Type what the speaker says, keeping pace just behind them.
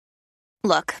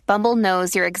Look, Bumble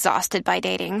knows you're exhausted by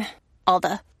dating. All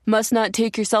the must not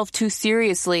take yourself too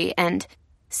seriously and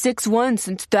 6'1"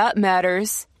 since that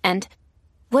matters. And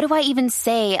what do I even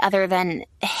say other than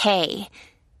hey?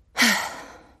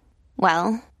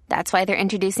 Well, that's why they're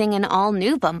introducing an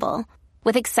all-new Bumble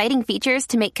with exciting features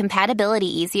to make compatibility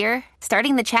easier,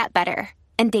 starting the chat better,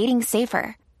 and dating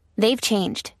safer. They've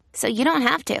changed, so you don't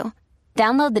have to.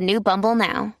 Download the new Bumble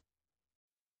now.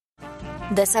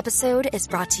 This episode is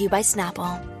brought to you by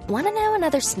Snapple. Want to know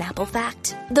another Snapple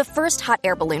fact? The first hot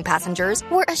air balloon passengers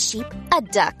were a sheep, a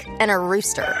duck, and a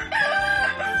rooster.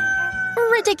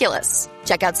 Ridiculous.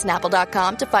 Check out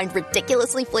Snapple.com to find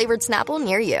ridiculously flavored Snapple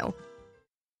near you.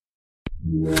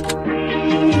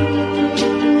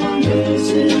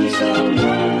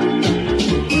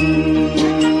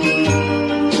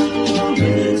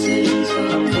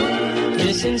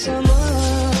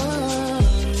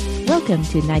 Welcome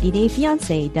to 90 Day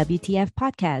Fiancé WTF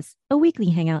Podcast, a weekly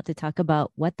hangout to talk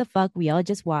about what the fuck we all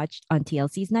just watched on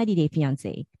TLC's 90 Day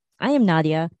Fiancé. I am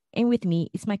Nadia, and with me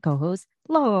is my co-host,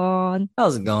 Lon.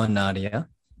 How's it going, Nadia?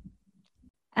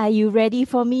 Are you ready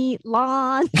for me,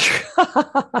 Lon?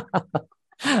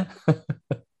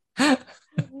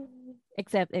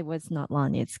 Except it was not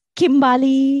Lon, it's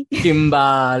Kimbali.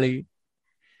 Kimbali.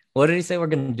 What did he say we're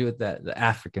going to do with that? The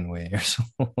African way or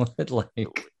something?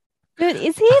 Like... Dude,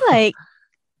 is he like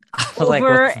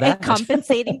over like,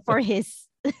 compensating for his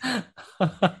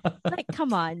like,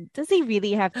 come on, does he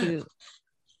really have to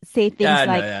say things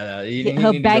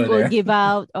her bag will give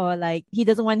out, or like he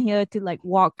doesn't want her to like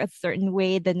walk a certain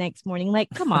way the next morning? Like,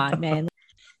 come on, man.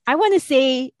 I want to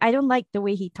say I don't like the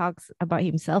way he talks about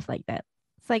himself like that.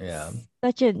 It's like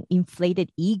such an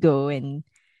inflated ego. And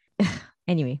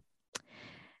anyway.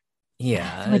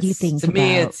 Yeah. What do you think? To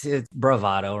me, it's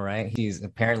bravado, right? He's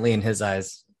apparently, in his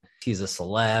eyes, he's a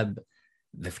celeb.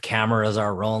 The cameras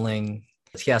are rolling.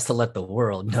 He has to let the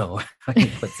world know how he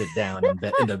puts it down in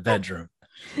the bedroom.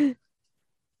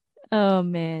 Oh,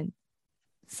 man.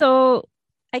 So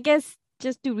I guess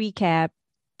just to recap,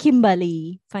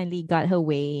 Kimberly finally got her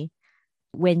way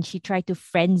when she tried to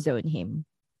friend zone him.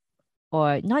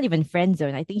 Or not even friend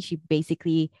zone. I think she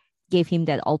basically gave him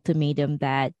that ultimatum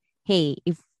that, hey,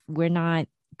 if we're not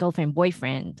girlfriend,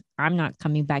 boyfriend, I'm not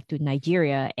coming back to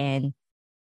Nigeria, and,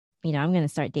 you know, I'm going to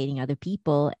start dating other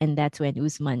people. And that's when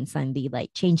Usman suddenly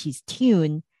like changed his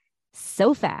tune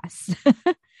so fast.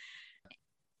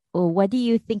 Well, what do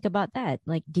you think about that?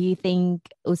 Like, do you think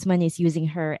Usman is using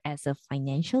her as a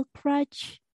financial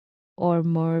crutch, or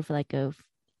more of like a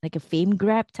fame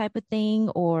grab type of thing?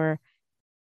 Or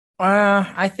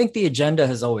I think the agenda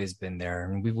has always been there,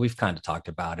 and we've kind of talked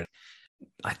about it.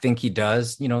 I think he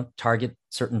does, target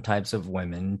certain types of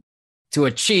women to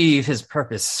achieve his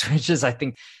purpose, which is, I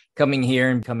think, coming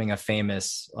here and becoming a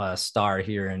famous star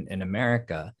here in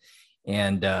America.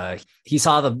 And he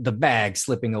saw the bag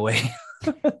slipping away.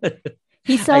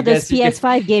 He saw those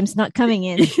PS5 games not coming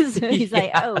in. So he's like,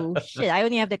 oh, shit, I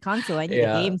only have the console. I need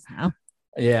the games now.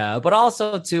 Yeah. But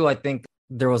also, too, I think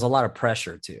there was a lot of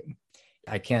pressure, too.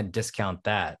 I can't discount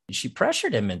that. She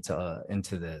pressured him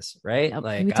into this, right? Yep,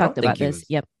 like, we talked about this.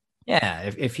 Yep.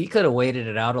 Yeah. If he could have waited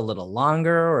it out a little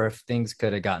longer, or if things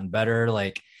could have gotten better,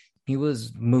 like, he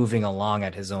was moving along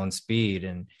at his own speed.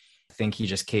 And I think he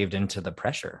just caved into the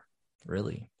pressure,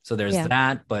 really. So there's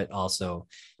that, but also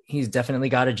he's definitely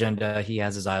got agenda. He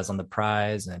has his eyes on the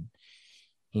prize, and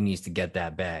he needs to get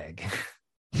that bag.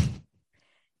 Do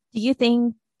you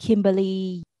think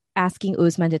Kimberly asking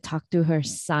Usman to talk to her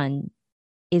son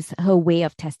is her way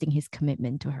of testing his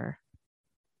commitment to her?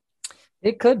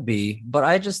 It could be, but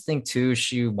I just think, too,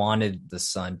 she wanted the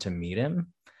son to meet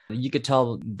him. You could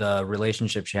tell the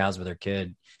relationship she has with her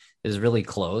kid is really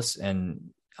close, and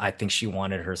I think she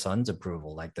wanted her son's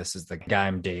approval. Like, this is the guy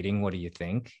I'm dating. What do you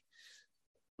think?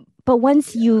 But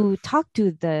once you talk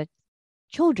to the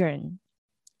children,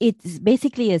 it's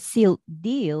basically a sealed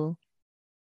deal.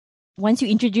 Once you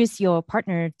introduce your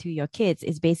partner to your kids,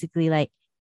 it's basically like,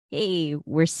 hey,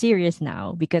 we're serious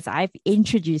now because I've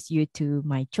introduced you to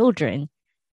my children.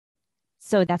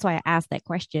 So that's why I asked that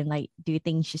question. Like, do you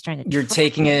think she's trying to... You're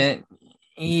taking it...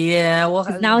 Yeah,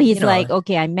 well... Now he's like,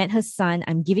 okay, I met her son.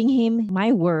 I'm giving him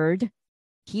my word.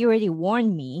 He already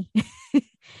warned me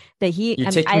that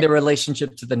You're taking the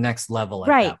relationship to the next level.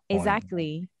 Right,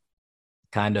 exactly.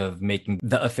 Kind of making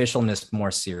the officialness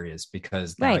more serious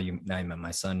because now you met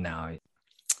my son now.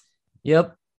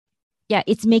 Yep. Yeah,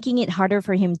 it's making it harder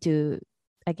for him to,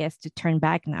 I guess, to turn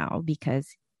back now, because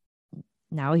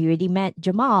now he already met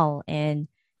Jamal. And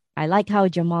I like how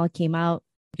Jamal came out.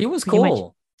 He was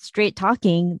cool. Straight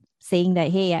talking, saying that,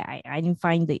 hey, I didn't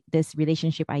find this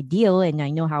relationship ideal, and I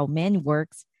know how men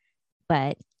works,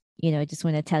 but just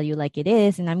want to tell you like it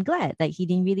is. And I'm glad that he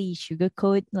didn't really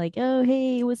sugarcoat like, oh,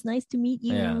 hey, it was nice to meet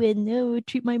you. Yeah. And no,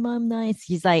 treat my mom nice.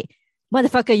 He's like,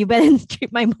 motherfucker, you better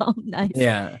treat my mom nice.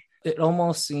 Yeah. It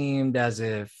almost seemed as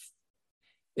if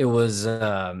it was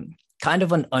kind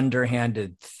of an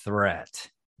underhanded threat.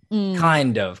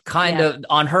 Kind of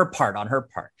on her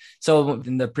part. So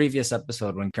in the previous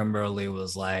episode, when Kimberly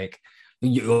was like,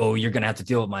 you're gonna have to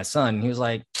deal with my son, he was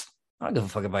like, I don't give a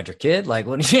fuck about your kid. Like,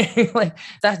 what? Like,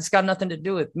 that's got nothing to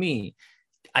do with me.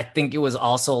 I think it was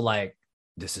also like,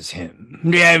 this is him. You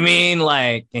know what I mean?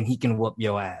 Like, and he can whoop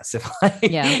your ass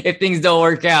if things don't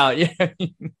work out. You know what I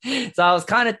mean? So I was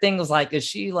kind of thinking, was like, is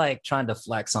she like trying to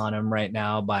flex on him right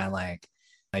now by like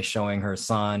showing her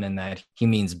son and that he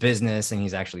means business and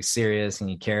he's actually serious and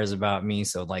he cares about me?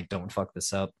 So like, don't fuck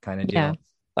this up kind of deal. Yeah.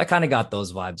 I kind of got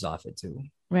those vibes off it too.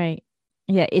 Right.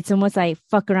 Yeah, it's almost like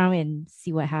fuck around and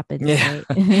see what happens. Yeah,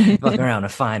 right? Fuck around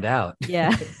and find out.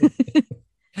 Yeah.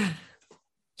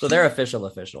 So they're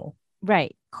official.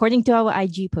 Right. According to our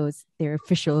IG post, they're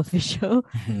official.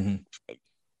 Did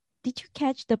you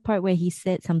catch the part where he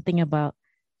said something about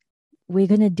we're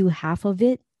gonna do half of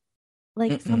it,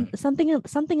 like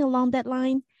something along that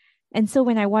line? And so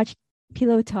when I watched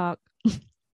Pillow Talk,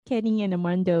 Kenny and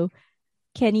Armando,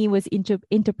 Kenny was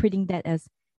interpreting that as,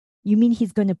 you mean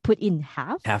he's going to put in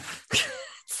half? Just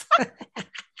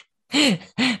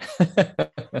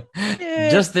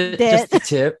the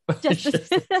tip.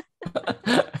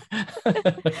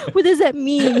 What does that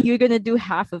mean? You're going to do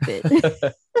half of it?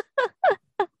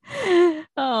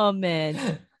 Oh,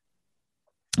 man.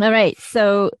 All right.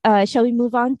 So shall we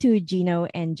move on to Gino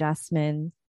and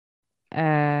Jasmine?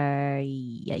 I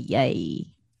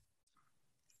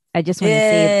just want to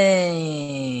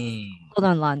say... Hold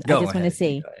on, Lon. I just want to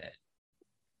say,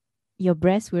 your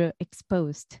breasts were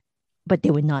exposed, but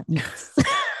they were not nudes.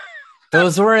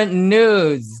 Those weren't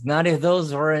nudes. Not if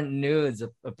those weren't nudes,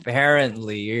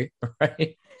 apparently,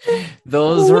 right?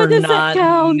 Those were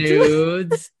not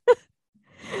nudes.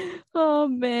 Oh,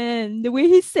 man. The way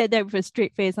he said that with a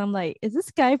straight face, I'm like, is this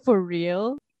guy for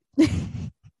real?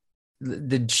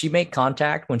 Did she make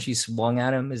contact when she swung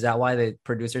at him? Is that why the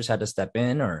producers had to step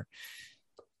in, or...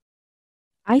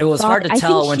 It was hard to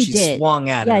tell when she swung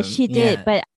at him. Yeah, she did.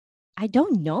 But I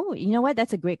don't know. You know what?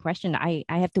 That's a great question. I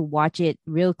have to watch it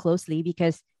real closely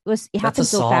because it happened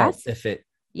so fast. It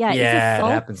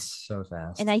happens so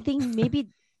fast. And I think maybe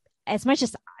as much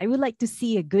as I would like to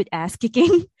see a good ass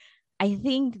kicking, I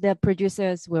think the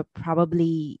producers were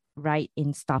probably right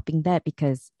in stopping that,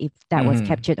 because if that was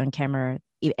captured on camera,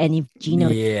 if Gino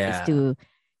is to,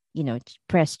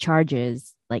 press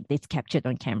charges, like it's captured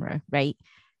on camera, right?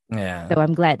 Yeah. So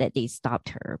I'm glad that they stopped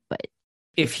her. But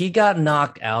if he got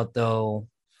knocked out, though,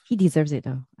 he deserves it,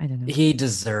 though. I don't know. He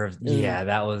deserved. Yeah,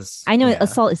 that was. I know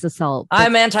assault is assault.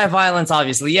 I'm anti-violence,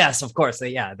 obviously. Yes, of course.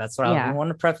 Yeah, that's what I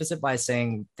want to preface it by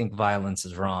saying. Think violence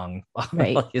is wrong.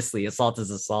 Right. Obviously, assault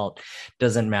is assault.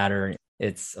 Doesn't matter.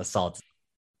 It's assault.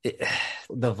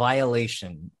 The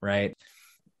violation, right?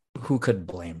 Who could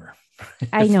blame her?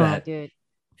 I know, dude.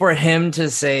 For him to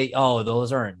say, "Oh,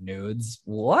 those aren't nudes."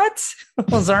 What?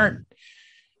 Those aren't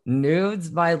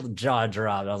nudes? My jaw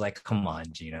dropped. I was like, "Come on,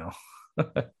 Gino."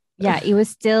 Yeah, it was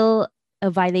still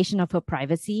a violation of her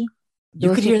privacy.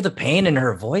 You could hear the pain in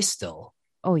her voice still.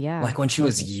 Oh yeah, like when she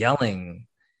was yelling,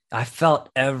 I felt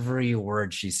every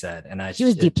word she said, and she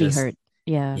was deeply hurt.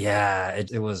 Yeah,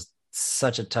 it was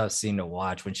such a tough scene to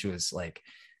watch when she was like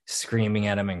screaming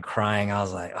at him and crying. I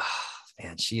was like, oh.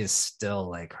 Man, she is still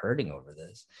like hurting over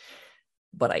this,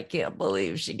 but I can't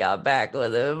believe she got back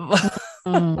with him.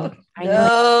 I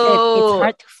know it's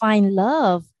hard to find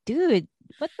love, dude.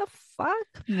 What the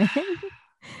fuck, man?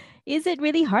 Is it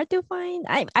really hard to find?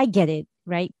 I get it,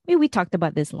 right? We talked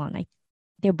about this long.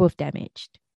 They're both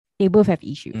damaged. They both have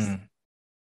issues.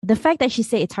 The fact that she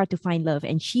said it's hard to find love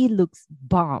and she looks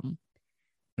bomb,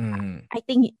 I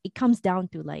think it comes down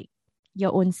to like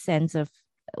your own sense of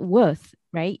worth,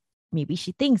 right? Maybe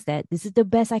she thinks that this is the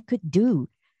best I could do.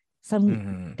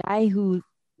 Some guy who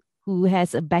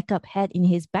has a backup head in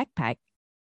his backpack,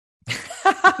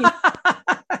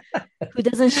 who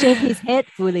doesn't shave his head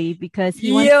fully because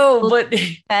he wants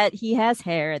that he has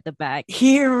hair at the back.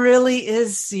 He really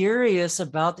is serious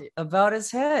about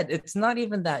his head. It's not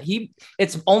even that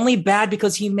it's only bad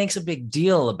because he makes a big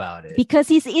deal about it. Because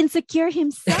he's insecure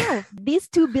himself. These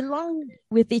two belong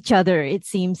with each other, it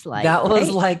seems like. That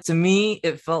was like, to me,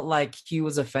 it felt like he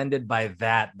was offended by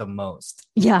that the most.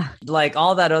 Yeah. Like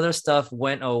all that other stuff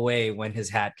went away when his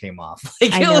hat came off.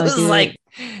 Like it was like,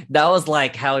 that was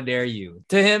like, how dare you?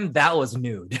 To him, that was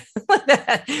nude.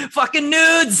 Fucking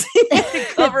nudes.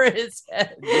 Cover his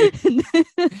head.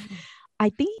 I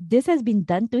think this has been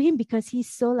done to him because he's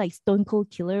so like stone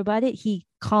cold killer about it. He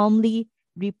calmly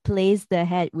replaced the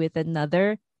head with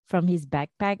another from his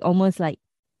backpack, almost like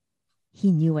he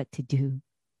knew what to do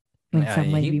when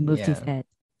someone removed his head.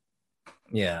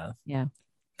 Yeah. Yeah.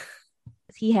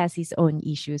 He has his own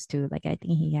issues too. Like I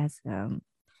think he has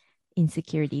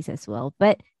insecurities as well.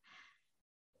 But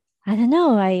I don't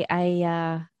know.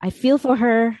 I feel for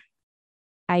her.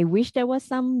 I wish there was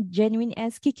some genuine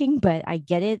ass kicking, but I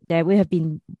get it. That would have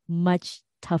been much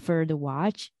tougher to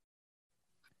watch.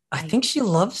 I think she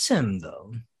loves him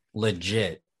though.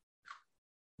 Legit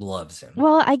loves him.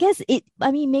 Well, I guess it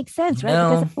makes sense, right?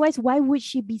 Because otherwise, why would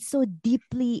she be so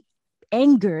deeply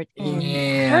angered and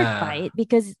hurt by it?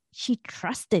 Because she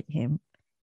trusted him.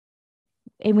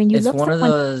 And when you love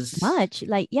someone much,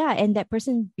 like, yeah, and that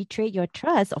person betrayed your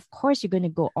trust, of course you're going to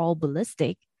go all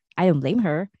ballistic. I don't blame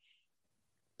her.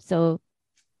 So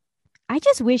I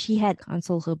just wish he had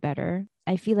consoled her better.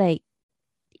 I feel like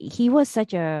he was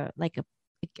such a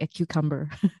cucumber.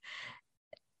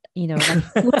 You know, like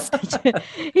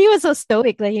he was so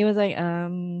stoic. Like he was like,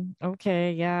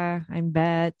 okay, yeah, I'm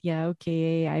bad. Yeah,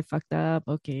 okay, I fucked up.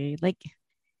 Okay. Like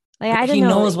I don't know. He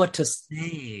knows what to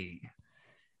say.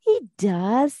 He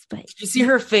does, but did you see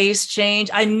her face change?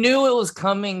 I knew it was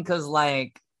coming because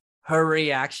like her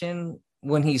reaction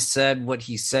when he said what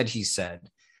he said,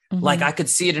 mm-hmm. Like I could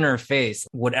see it in her face.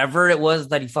 Whatever it was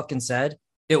that he fucking said,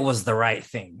 it was the right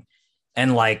thing.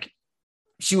 And like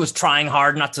she was trying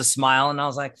hard not to smile. And I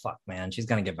was like, fuck, man, she's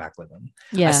going to get back with him.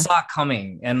 Yeah. I saw it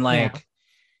coming. And like,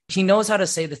 she knows how to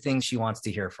say the things she wants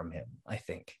to hear from him, I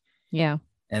think. Yeah.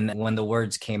 And when the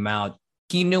words came out,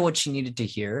 he knew what she needed to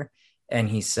hear. And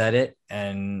he said it.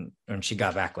 And she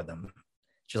got back with him.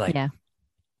 She's like,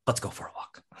 let's go for a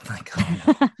walk. I'm like, oh,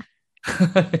 no.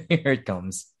 Here it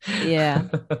comes. Yeah.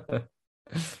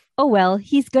 Oh, well,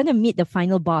 he's going to meet the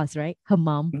final boss, right? Her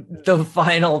mom. The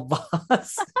final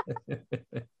boss.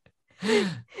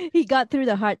 He got through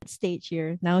the hard stage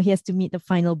here. Now he has to meet the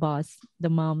final boss, the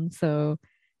mom. So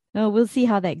we'll see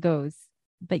how that goes.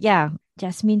 But yeah,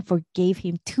 Jasmine forgave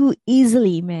him too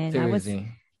easily, man. I was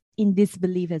in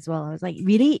disbelief as well. I was like,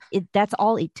 really? That's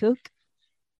all it took?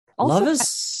 Also, love is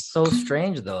so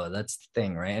strange, though. That's the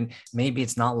thing, right? And maybe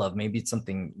it's not love. Maybe it's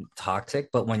something toxic.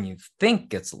 But when you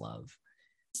think it's love,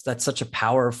 that's such a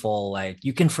powerful, like,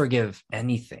 you can forgive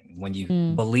anything when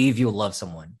you believe you love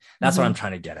someone. That's what I'm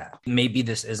trying to get at. Maybe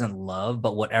this isn't love,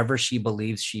 but whatever she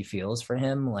believes she feels for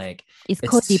him, like it's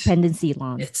codependency,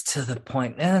 Lon. It's to the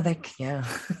point. Yeah.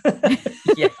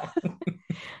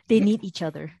 They need each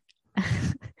other.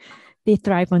 They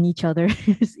thrive on each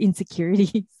other's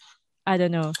insecurities. I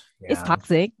don't know. Yeah. It's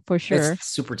toxic for sure. It's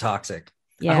super toxic.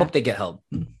 Yeah. I hope they get help.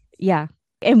 Yeah.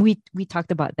 And we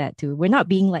talked about that too. We're not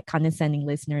being like condescending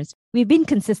listeners. We've been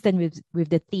consistent with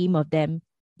the theme of them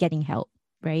getting help,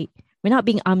 right? We're not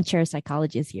being armchair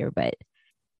psychologists here, but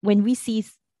when we see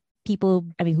people,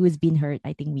 who has been hurt,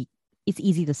 I think it's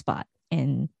easy to spot.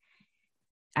 And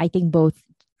I think both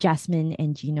Jasmine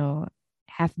and Gino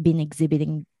have been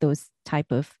exhibiting those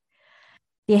type of,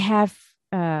 they have,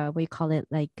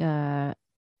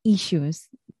 issues,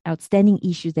 outstanding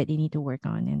issues that they need to work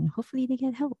on. And hopefully they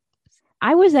get help.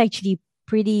 I was actually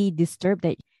pretty disturbed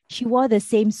that she wore the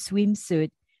same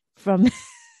swimsuit from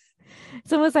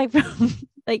so it was like from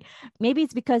like maybe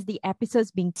it's because the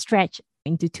episodes being stretched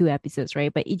into 2 episodes,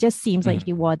 right? But it just seems like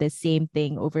she wore the same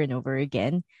thing over and over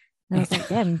again. And I was like,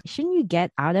 damn, shouldn't you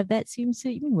get out of that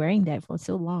swimsuit? You've been wearing that for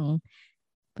so long.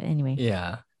 But anyway.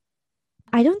 Yeah.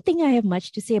 I don't think I have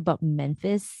much to say about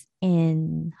Memphis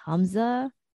and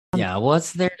Hamza. Yeah,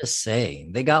 what's there to say?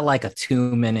 They got like a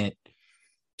 2-minute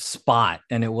spot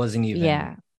and it wasn't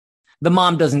even the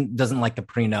mom doesn't like the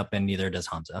prenup and neither does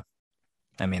Hamza.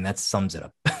 That sums it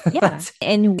up. Yeah.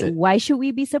 And why should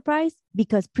we be surprised?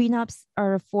 Because prenups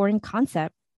are a foreign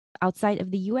concept outside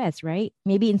of the US, right?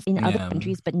 Maybe in other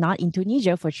countries, but not in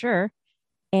Tunisia for sure.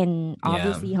 And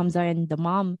obviously Hamza and the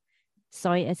mom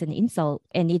saw it as an insult,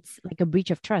 and it's like a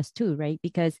breach of trust too, right?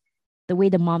 Because the way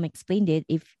the mom explained it,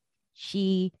 if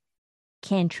she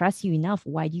can't trust you enough,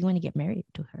 why do you want to get married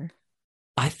to her?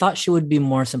 I thought she would be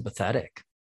more sympathetic,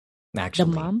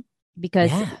 actually. The mom?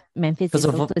 Because Memphis is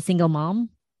also a single mom?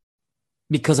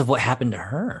 Because of what happened to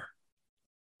her.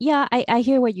 Yeah, I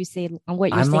hear what you say.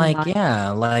 What you're saying.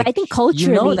 I'm like, I think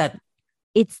culturally, that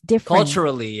it's different.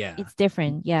 Culturally, it's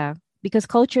different. Yeah, because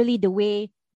culturally, the way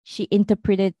she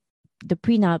interpreted the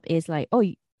prenup is like, oh,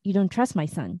 you don't trust my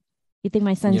son. You think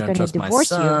my son's going to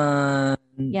divorce you?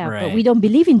 Yeah, right. But we don't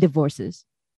believe in divorces.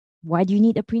 Why do you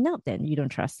need a prenup then? You don't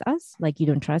trust us? Like you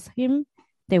don't trust him?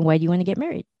 Then why do you want to get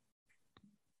married?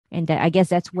 And I guess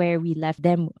that's where we left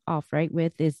them off, right?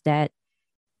 With is that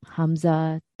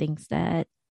Hamza thinks that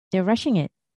they're rushing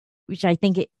it, which I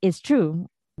think it is true.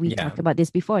 We Yeah. talked about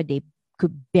this before. They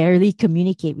could barely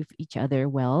communicate with each other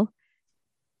well.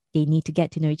 They need to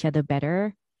get to know each other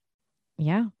better.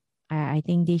 Yeah. I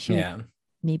think they should Yeah.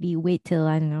 maybe wait till,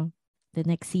 I don't know, the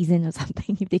next season or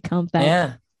something if they come back.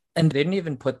 Yeah. And they didn't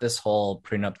even put this whole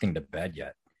prenup thing to bed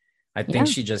yet. I think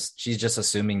Yeah. she's just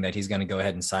assuming that he's going to go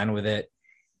ahead and sign with it.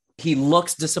 He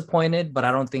looks disappointed, but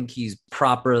I don't think he's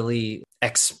properly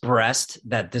expressed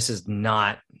that this is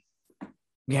not.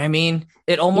 You know what I mean?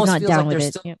 It He's almost not feels down like with they're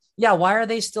it. still. Yeah. Yeah. Why are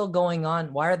they still going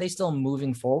on? Why are they still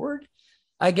moving forward?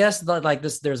 I guess that like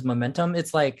this, there's momentum.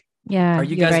 It's like, Yeah, are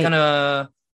you you're guys right. gonna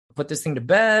put this thing to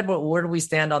bed? Where do we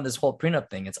stand on this whole prenup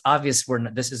thing? It's obvious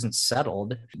this isn't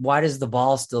settled. Why is the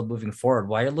ball still moving forward?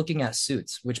 Why are you looking at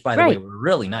suits, which by the way Right. were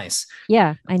really nice?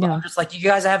 Yeah, I But know. I'm just like, you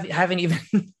guys haven't even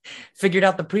figured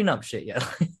out the prenup shit yet.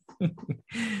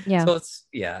 Yeah. So it's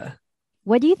yeah.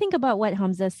 What do you think about what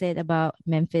Hamza said about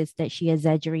Memphis, that she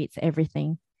exaggerates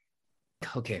everything?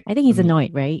 Okay. I think he's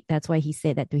annoyed, right? That's why he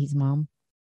said that to his mom.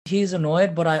 He's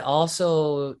annoyed, but I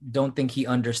also don't think he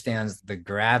understands the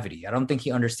gravity. I don't think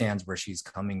he understands where she's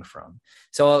coming from.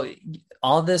 So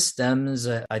all this stems,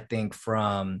 I think,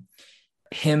 from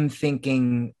him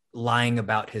thinking lying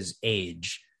about his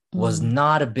age was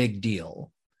not a big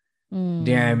deal. Do you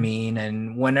know what I mean?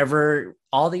 And whenever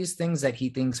all these things that he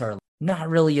thinks are not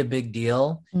really a big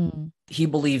deal, he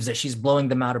believes that she's blowing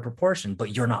them out of proportion,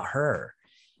 but you're not her.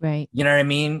 Right. You know what I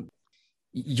mean?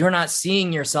 You're not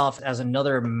seeing yourself as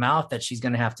another mouth that she's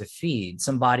going to have to feed,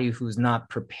 somebody who's not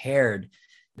prepared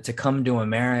to come to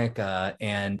America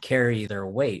and carry their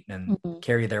weight and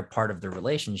carry their part of the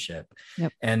relationship.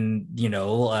 Yep. And,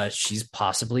 she's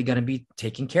possibly going to be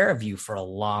taking care of you for a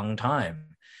long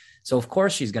time. So of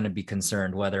course she's going to be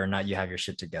concerned whether or not you have your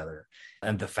shit together.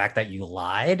 And the fact that you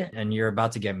lied and you're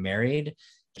about to get married,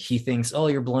 he thinks, oh,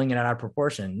 you're blowing it out of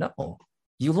proportion. No,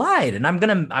 you lied, and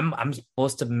I'm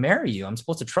supposed to marry you. I'm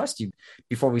supposed to trust you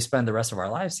before we spend the rest of our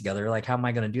lives together. Like, how am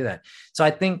I going to do that? So I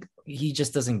think he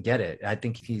just doesn't get it. I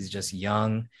think he's just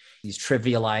young. He's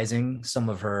trivializing some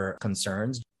of her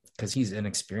concerns because he's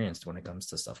inexperienced when it comes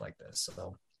to stuff like this.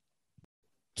 So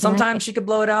sometimes she could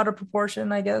blow it out of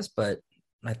proportion, I guess, but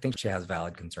I think she has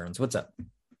valid concerns. What's up?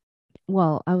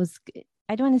 Well, I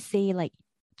don't want to say like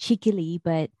cheekily,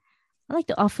 but I like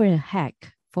to offer a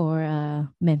hack for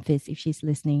Memphis if she's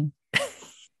listening.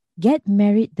 Get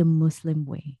married the Muslim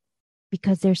way,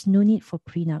 because there's no need for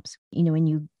prenups, when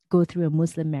you go through a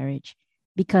Muslim marriage.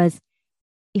 Because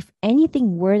if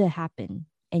anything were to happen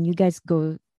and you guys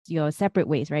go your separate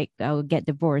ways, right? I'll get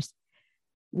divorced.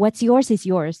 What's yours is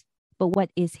yours, but what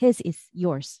is his is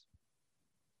yours.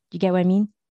 You get what I mean?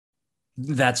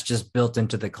 That's just built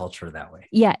into the culture that way.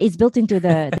 Yeah, it's built into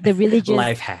the religious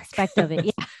life hack aspect of it.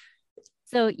 Yeah.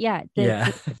 So yeah,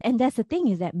 and that's the thing,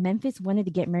 is that Memphis wanted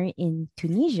to get married in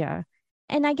Tunisia,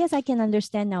 and I guess I can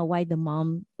understand now why the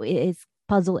mom is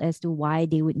puzzled as to why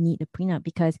they would need a prenup,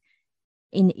 because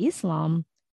in Islam,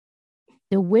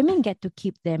 the women get to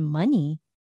keep their money,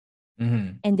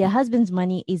 and their husband's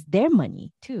money is their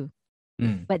money too,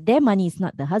 but their money is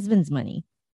not the husband's money.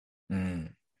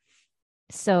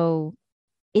 So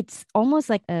it's almost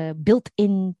like a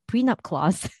built-in prenup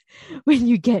clause when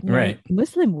you get married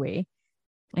Muslim way.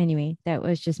 Anyway, that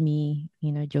was just me,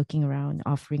 joking around,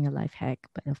 offering a life hack.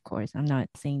 But of course, I'm not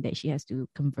saying that she has to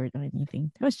convert or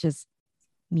anything. That was just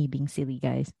me being silly,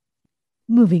 guys.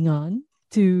 Moving on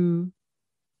to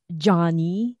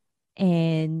Johnny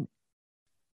and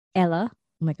Ella.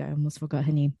 Oh my God, I almost forgot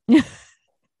her name.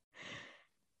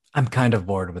 I'm kind of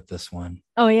bored with this one.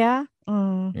 Oh, yeah?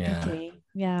 Oh, yeah. Okay.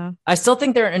 Yeah. I still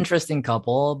think they're an interesting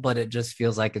couple, but it just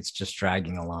feels like it's just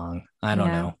dragging along. I don't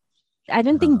know. I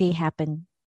don't think they happened.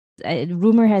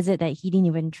 Rumor has it that he didn't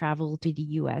even travel to the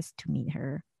US to meet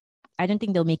her. I don't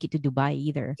think they'll make it to Dubai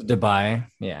either. Dubai,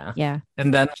 yeah. Yeah.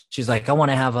 And then she's like, I want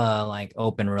to have a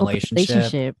open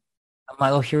relationship. I'm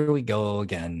like, oh, here we go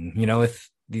again. With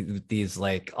these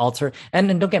like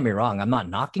and don't get me wrong, I'm not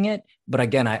knocking it, but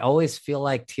again, I always feel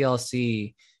like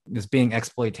TLC is being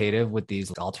exploitative with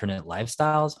these alternate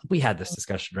lifestyles. We had this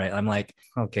discussion, right? I'm like,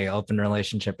 okay, open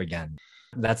relationship again.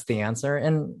 That's the answer.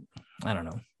 And I don't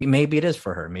know. Maybe it is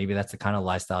for her. Maybe that's the kind of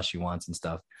lifestyle she wants and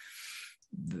stuff.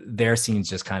 Their scenes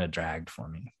just kind of dragged for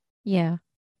me. Yeah.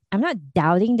 I'm not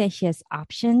doubting that she has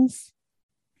options,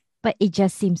 but it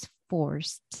just seems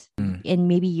forced. And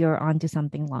maybe you're onto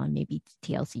something, Lon. Maybe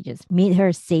TLC just made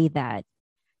her say that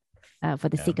for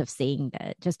the sake of saying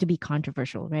that, just to be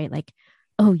controversial, right? Like,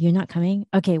 oh, you're not coming?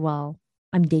 Okay, well,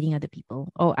 I'm dating other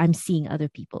people. Oh, I'm seeing other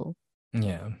people.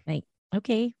 Yeah. Like,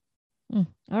 okay. All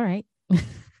right.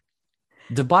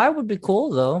 Dubai would be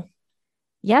cool though.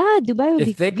 Yeah, Dubai would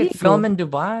be If they could really film cool. in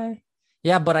Dubai.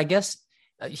 Yeah, but I guess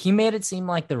he made it seem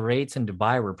like the rates in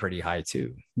Dubai were pretty high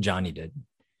too. Johnny did.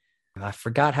 I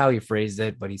forgot how he phrased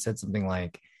it, but he said something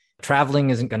like traveling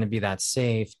isn't going to be that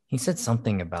safe. He said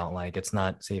something about like it's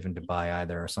not safe in Dubai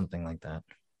either or something like that.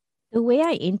 The way I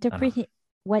I don't know. interpret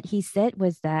what he said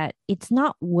was that it's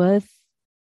not worth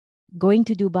going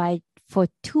to Dubai for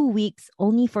 2 weeks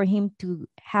only for him to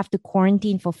have to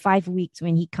quarantine for 5 weeks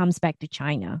when he comes back to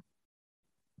China.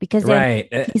 Because then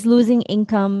Right. he's losing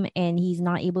income and he's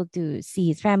not able to see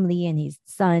his family and his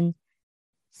son.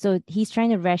 So he's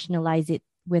trying to rationalize it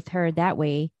with her that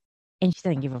way. And she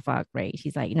doesn't give a fuck, right?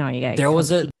 She's like, no, you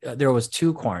gotta There was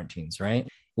two quarantines, right?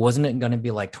 Wasn't it going to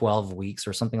be like 12 weeks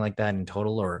or something like that in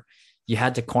total, or you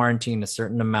had to quarantine a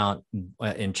certain amount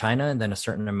in China and then a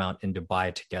certain amount in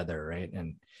Dubai together, right?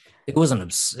 And it was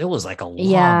like a long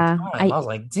Yeah, time. I was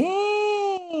like,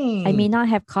 dang. I may not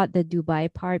have caught the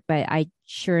Dubai part, but I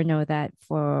sure know that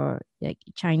for like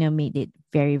China made it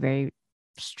very, very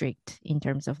strict in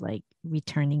terms of like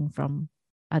returning from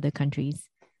other countries.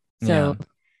 So, Yeah.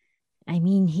 I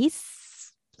mean, he's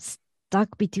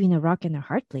stuck between a rock and a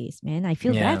hard place, man. I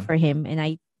feel Yeah. bad for him. And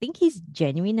I think he's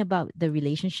genuine about the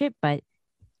relationship, but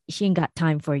she ain't got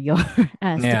time for your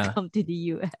ass Yeah. to come to the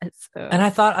US. So. And I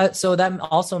thought, so that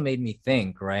also made me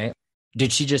think, right?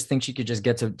 Did she just think she could just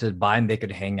get to Dubai and they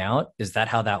could hang out? Is that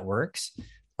how that works?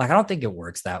 Like, I don't think it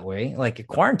works that way. Like,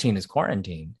 quarantine is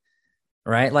quarantine,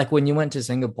 right? Like, when you went to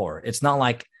Singapore, it's not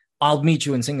like I'll meet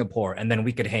you in Singapore and then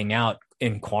we could hang out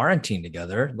in quarantine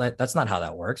together. Like, that's not how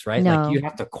that works, right? No. Like, you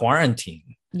have to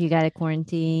quarantine. You got to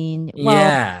quarantine. Well,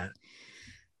 Yeah.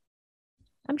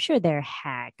 I'm sure they're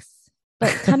hacks.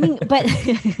 But but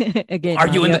again, Are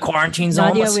you in the Nadia- quarantine zone?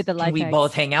 Nadia with the life Can we hacks.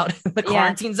 both hang out in the Yeah.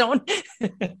 quarantine zone?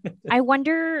 I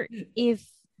wonder if,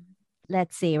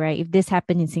 let's say, right, if this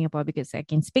happened in Singapore, because I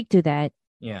can speak to that,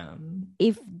 Yeah.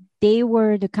 if they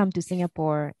were to come to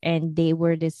Singapore and they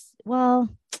were this,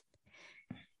 well,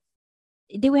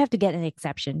 they would have to get an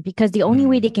exception because the only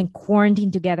way they can quarantine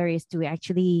together is to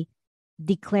actually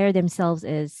declare themselves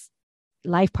as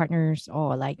life partners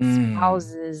or like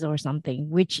spouses or something,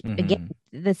 which again,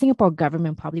 the Singapore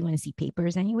government probably want to see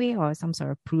papers anyway or some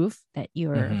sort of proof that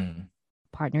you're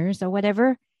partners or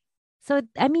whatever. So,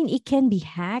 I mean, it can be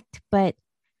hacked, but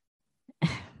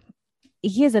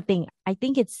here's the thing. I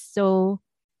think it's so,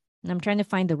 and I'm trying to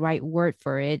find the right word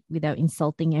for it without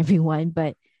insulting everyone,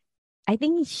 but I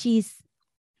think she's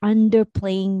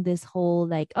underplaying this whole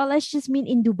like, oh, let's just meet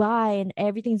in Dubai and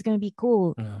everything's gonna be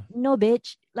cool. No,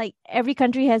 bitch. Like every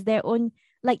country has their own,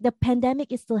 like the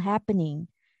pandemic is still happening.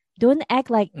 Don't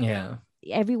act like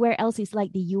everywhere else is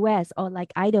like the US or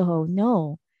like Idaho.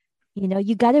 No,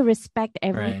 you got to respect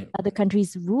every other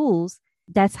country's rules.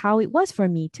 That's how it was for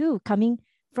me too. Coming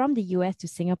from the US to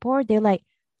Singapore, they're like,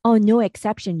 oh, no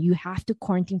exception. You have to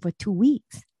quarantine for 2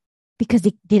 weeks because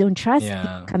they don't trust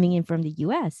people coming in from the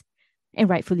US. And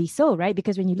rightfully so, right?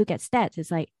 Because when you look at stats,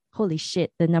 it's like, holy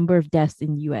shit, the number of deaths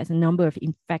in the US, the number of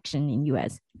infection in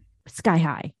US, sky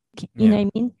high. You know what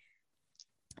I mean?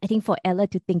 I think for Ella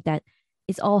to think that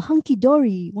it's all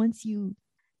hunky-dory once you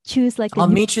choose like... I'll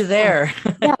meet you there.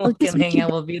 Yeah, we'll hang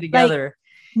out, we'll be together.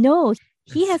 Like, no,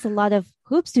 he has a lot of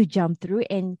hoops to jump through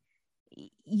and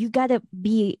you got to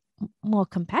be more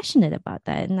compassionate about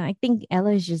that. And I think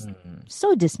Ella is just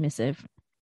so dismissive.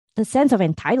 The sense of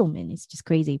entitlement is just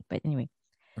crazy. But anyway.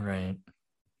 Right.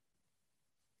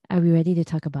 Are we ready to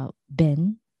talk about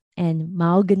Ben and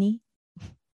Mahogany?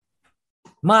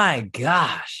 My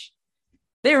gosh.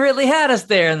 They really had us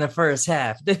there in the first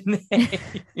half, didn't they?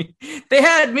 They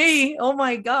had me. Oh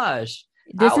my gosh.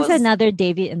 This is another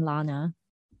David and Lana.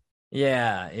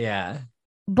 Yeah.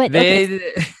 But okay.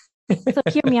 So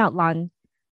hear me out, Lon.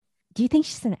 Do you think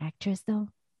she's an actress though?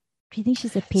 Do you think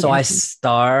she's a paid So actress? I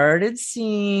started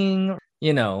seeing,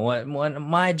 when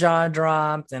my jaw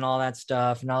dropped and all that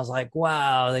stuff. And I was like,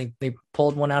 wow, they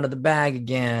pulled one out of the bag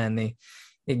again.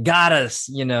 They got us,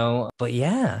 But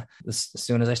yeah, as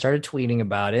soon as I started tweeting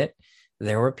about it,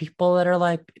 there were people that are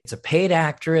like, it's a paid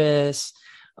actress.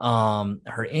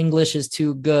 Her English is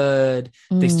too good.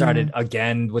 They started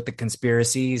again with the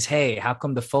conspiracies. Hey, how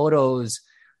come the photos?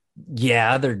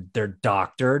 Yeah, they're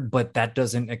doctored, but that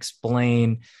doesn't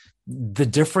explain the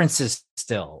differences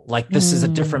still. Like this is a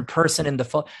different person in the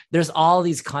photo. There's all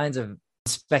these kinds of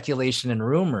speculation and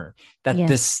rumor that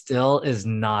this still is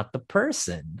not the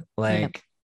person. Like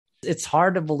it's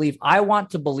hard to believe. I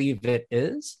want to believe it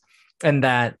is, and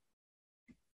that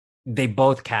they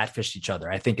both catfished each other,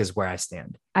 I think is where I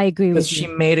stand. I agree with you. She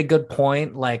made a good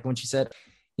point. Like when she said,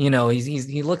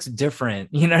 he looks different.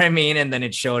 You know what I mean? And then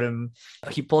it showed him,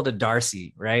 he pulled a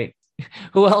Darcy, right?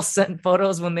 Who else sent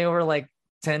photos when they were like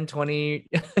 10, 20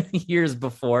 years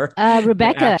before?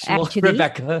 Rebecca, actually.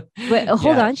 Rebecca. Wait,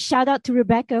 hold on. Shout out to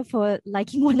Rebecca for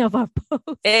liking one of our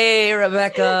posts. Hey,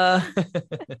 Rebecca.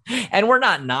 And we're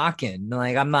not knocking.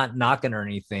 Like, I'm not knocking or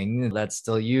anything. That's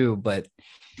still you, but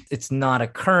it's not a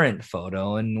current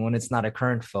photo. And when it's not a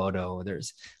current photo,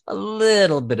 there's a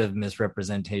little bit of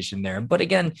misrepresentation there. But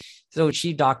again, so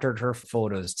she doctored her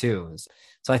photos too.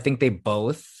 So I think they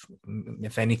both,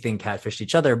 if anything, catfished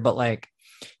each other. But like,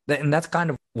 and that's kind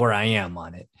of where I am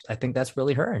on it. I think that's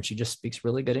really her. And she just speaks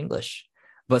really good English.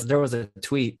 But there was a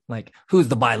tweet like, who's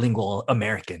the bilingual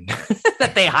American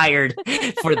that they hired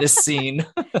for this scene?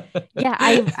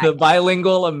 Yeah, the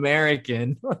bilingual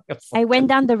American. I went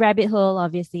down the rabbit hole,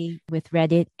 obviously, with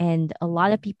Reddit, and a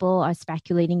lot of people are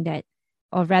speculating that,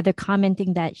 or rather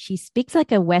commenting that she speaks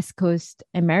like a West Coast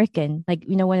American, like,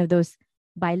 one of those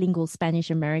bilingual Spanish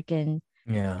American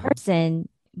person.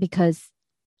 Because,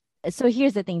 so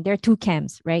here's the thing, there are two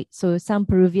camps, right? So some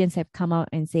Peruvians have come out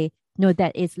and say, no,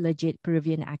 that is legit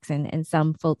Peruvian accent. And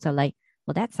some folks are like,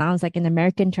 well, that sounds like an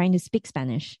American trying to speak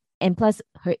Spanish. And plus,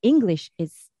 her English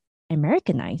is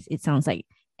Americanized, it sounds like.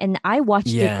 And I watched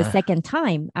it the second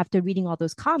time after reading all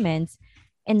those comments.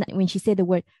 And when she said the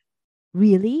word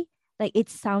really, like, it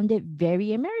sounded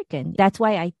very American. That's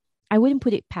why I wouldn't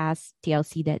put it past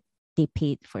TLC that they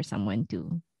paid for someone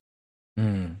to,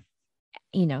 they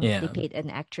paid an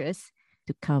actress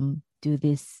to come do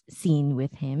this scene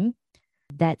with him.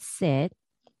 That said,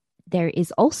 there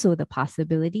is also the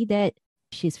possibility that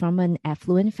she's from an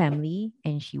affluent family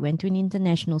and she went to an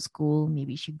international school.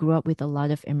 Maybe she grew up with a lot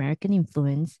of American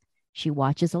influence. She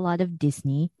watches a lot of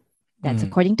Disney. That's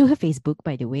according to her Facebook,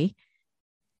 by the way.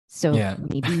 So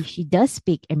maybe she does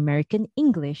speak American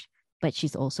English, but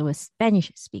she's also a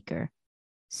Spanish speaker.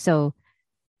 So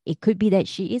it could be that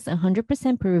she is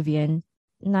 100% Peruvian.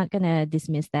 Not going to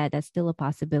dismiss that. That's still a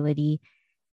possibility.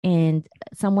 And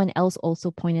someone else also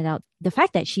pointed out the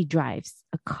fact that she drives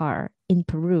a car in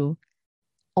Peru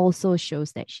also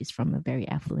shows that she's from a very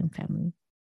affluent family,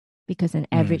 because an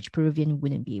average Peruvian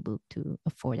wouldn't be able to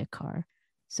afford a car.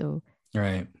 So you're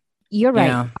right.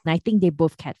 Yeah. And I think they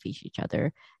both catfish each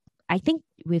other. I think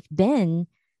with Ben,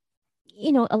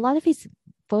 a lot of his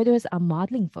photos are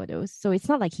modeling photos. So it's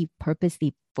not like he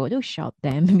purposely photoshopped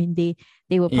them. I mean,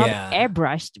 they were probably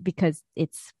airbrushed because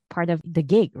it's part of the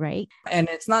gig, right? And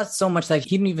it's not so much like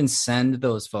he didn't even send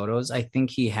those photos. I think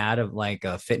he had like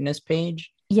a fitness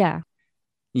page.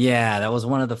 Yeah, that was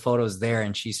one of the photos there,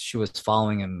 and she was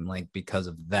following him like because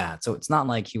of that. So it's not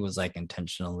like he was like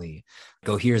intentionally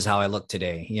go, here's how I look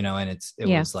today, and it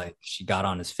was like she got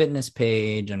on his fitness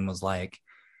page and was like,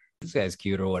 this guy's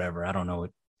cute or whatever. I don't know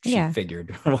what she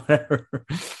figured or whatever.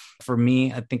 For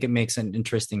me, I think it makes an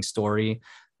interesting story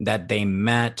that they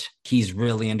met. He's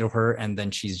really into her, and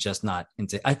then she's just not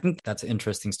into. I think that's an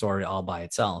interesting story all by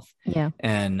itself. Yeah,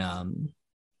 and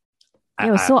it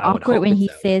was so awkward when he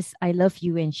says "I love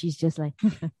you," and she's just like,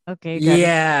 "Okay."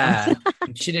 Yeah,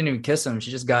 she didn't even kiss him.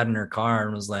 She just got in her car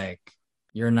and was like,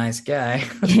 "You're a nice guy."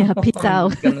 Yeah, peace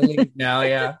out. I'm gonna leave now.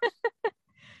 Yeah.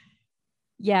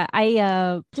 Yeah,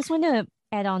 I just want to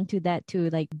add on to that too.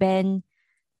 Like Ben,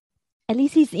 at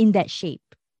least he's in that shape.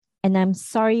 And I'm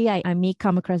sorry, I may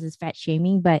come across as fat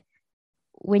shaming, but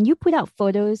when you put out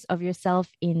photos of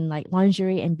yourself in like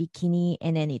lingerie and bikini,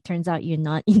 and then it turns out you're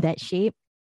not in that shape,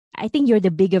 I think you're the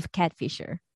big of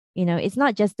catfisher. It's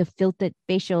not just the filtered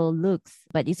facial looks,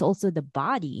 but it's also the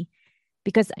body.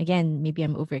 Because again, maybe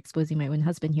I'm overexposing my own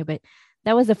husband here, but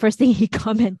that was the first thing he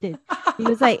commented. He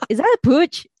was like, is that a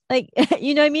pooch? Like,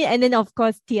 you know what I mean? And then of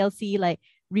course, TLC like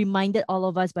reminded all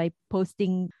of us by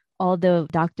posting all the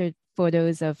doctored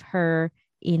photos of her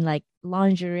in like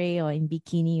lingerie or in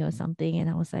bikini or something. And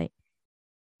I was like,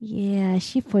 yeah,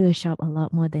 she photoshopped a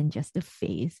lot more than just the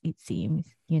face, it seems,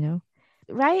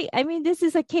 right? I mean, this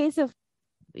is a case of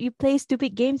you play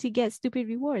stupid games, you get stupid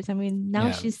rewards. I mean,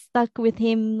 now she's stuck with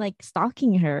him, like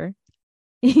stalking her,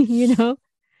 So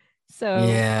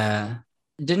yeah,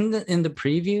 didn't in the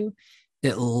preview,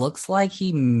 it looks like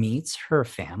he meets her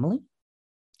family.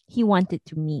 He wanted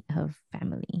to meet her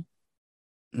family.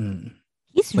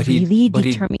 He's really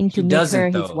determined to make her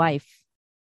his wife.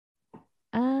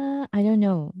 I don't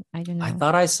know. I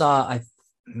thought I saw.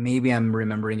 Maybe I'm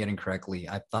remembering it incorrectly.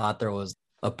 I thought there was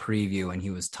a preview and he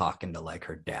was talking to like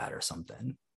her dad or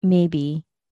something. Maybe.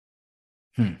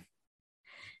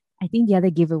 I think the other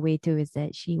giveaway too is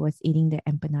that she was eating the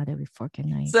empanada with fork and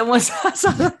knife. Someone saw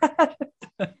that.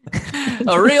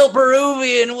 A real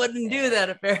Peruvian wouldn't do that,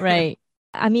 apparently. Right.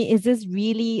 I mean, is this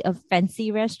really a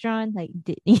fancy restaurant? Like,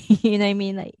 you know what I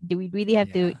mean? Like, do we really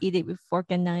have to eat it with fork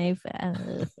and knife? I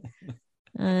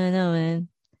don't know, man.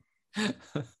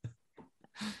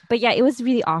 But yeah, it was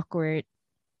really awkward.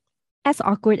 As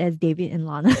awkward as David and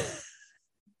Lana.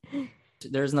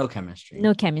 There's no chemistry.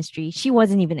 No chemistry. She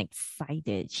wasn't even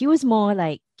excited. She was more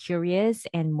like curious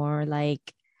and more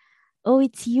like, oh,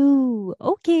 it's you.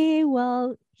 Okay,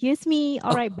 well, here's me.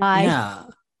 All right, bye. Yeah.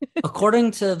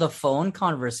 According to the phone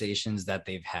conversations that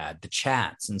they've had, the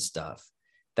chats and stuff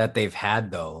that they've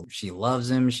had, though, she loves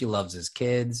him. She loves his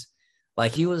kids.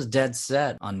 Like, he was dead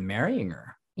set on marrying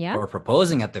her. Yeah. Or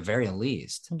proposing at the very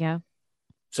least. Yeah.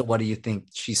 So what do you think?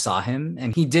 She saw him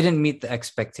and he didn't meet the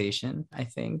expectation, I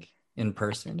think, in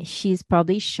person. She's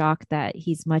probably shocked that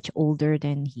he's much older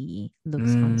than he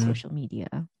looks on social media.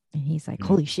 And he's like,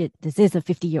 holy shit, this is a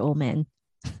 50-year-old man.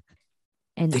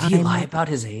 And did he lie about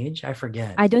his age? I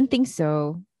forget. I don't think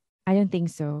so.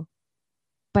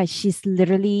 But she's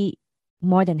literally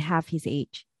more than half his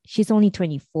age. She's only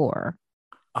 24.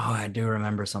 Oh, I do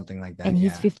remember something like that. And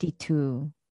he's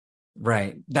 52.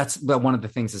 Right. That's one of the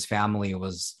things his family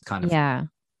was kind of. Yeah.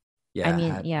 I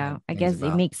mean, had I guess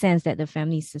about. It makes sense that the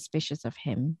family's suspicious of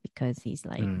him because he's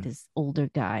like this older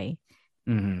guy,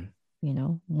 you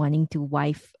know, wanting to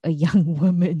wife a young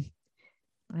woman.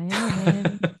 I don't know,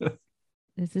 man.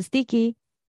 This is sticky.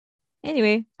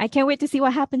 Anyway, I can't wait to see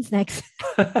what happens next.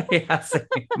 Yeah,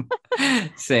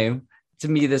 same. To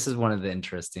me, this is one of the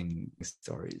interesting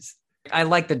stories. I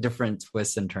like the different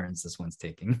twists and turns this one's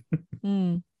taking.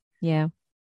 Yeah.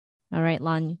 All right,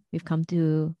 Lon, we've come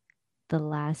to the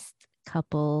last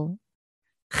couple.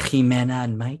 Jimena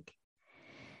and Mike?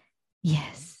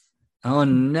 Yes. Oh,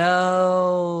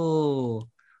 no.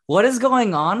 What is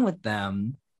going on with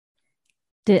them?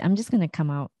 Dude, I'm just going to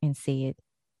come out and say it.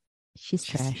 She's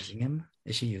trash. Using him?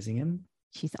 Is she using him?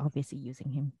 She's obviously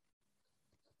using him.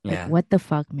 Yeah. Like, what the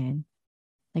fuck, man?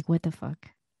 Like, what the fuck?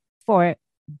 For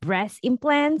breast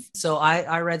implants? So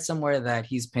I read somewhere that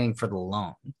he's paying for the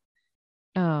loan.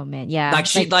 Oh man, yeah. Like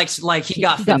he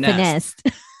got finessed.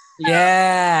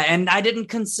 Yeah, and I didn't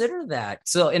consider that.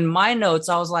 So in my notes,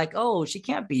 I was like, oh, she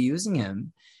can't be using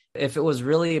him. If it was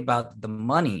really about the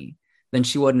money, then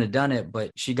she wouldn't have done it,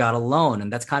 but she got a loan,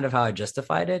 and that's kind of how I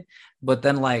justified it. But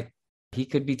then like he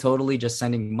could be totally just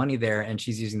sending money there and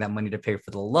she's using that money to pay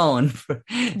for the loan.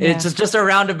 It's just a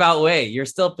roundabout way. You're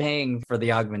still paying for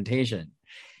the augmentation.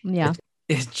 Yeah.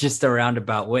 It's just a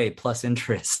roundabout way plus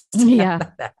interest. Yeah.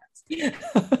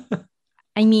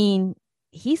 I mean,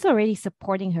 he's already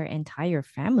supporting her entire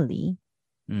family.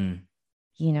 You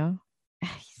know,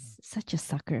 he's such a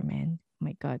sucker, man. Oh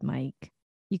my God, Mike,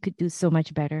 you could do so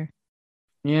much better.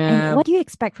 Yeah. And what do you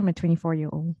expect from a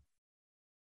 24-year-old?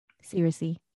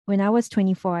 Seriously, when I was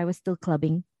 24, I was still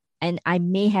clubbing, and I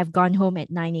may have gone home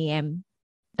at 9 a.m.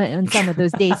 On some of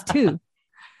those days too,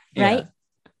 right?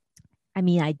 I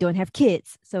mean, I don't have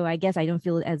kids, so I guess I don't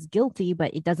feel as guilty,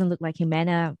 but it doesn't look like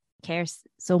Jimena cares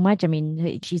so much. I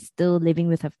mean, she's still living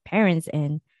with her parents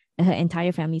and her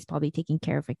entire family is probably taking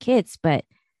care of her kids, but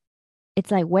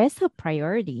it's like, where's her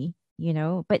priority, you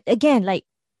know? But again, like,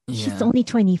 she's only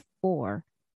 24.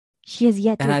 She has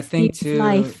yet to experience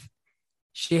life.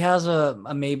 She has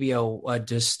maybe a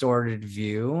distorted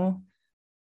view.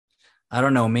 I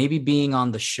don't know, maybe being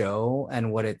on the show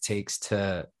and what it takes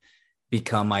to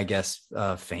become, I guess,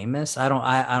 famous. I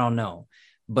don't know,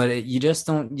 but you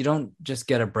don't just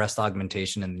get a breast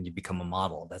augmentation and then you become a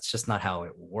model. That's just not how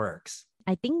it works.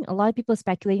 I think a lot of people are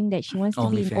speculating that she wants to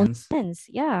be in OnlyFans. OnlyFans.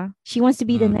 Yeah, she wants to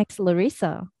be the next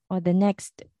Larissa or the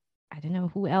next, I don't know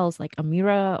who else, like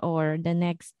Amira or the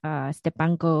next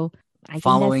Stepanko.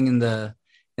 Following in the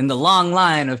long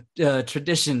line of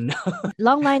tradition.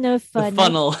 Long line of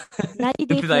funnel. 90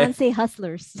 Day Fiance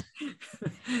hustlers.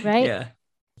 Right? Yeah.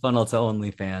 Funnel to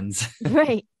OnlyFans.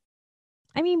 Right.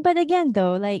 I mean, but again,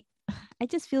 though, like, I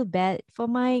just feel bad for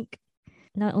Mike.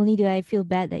 Not only do I feel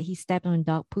bad that he stepped on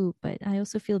dog poop, but I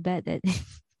also feel bad that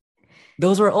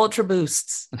those were Ultra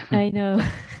Boosts. I know.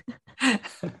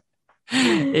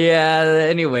 Yeah.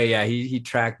 Anyway, yeah, he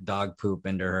tracked dog poop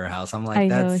into her house. I'm like,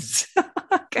 that's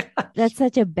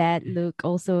such a bad look.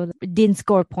 Also, didn't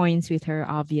score points with her,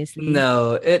 obviously.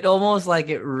 No, it almost like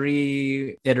it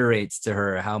reiterates to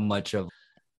her how much of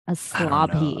a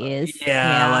slob he is.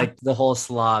 Yeah, like the whole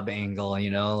slob angle,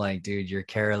 you know, like, dude, you're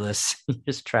careless. You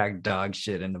just track dog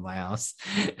shit into my house.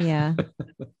 Yeah.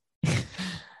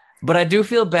 But I do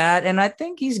feel bad, and I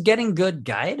think he's getting good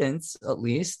guidance, at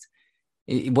least.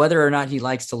 Whether or not he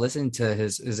likes to listen to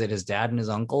his dad and his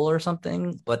uncle or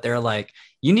something, but they're like,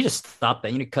 you need to stop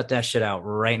that. You need to cut that shit out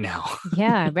right now.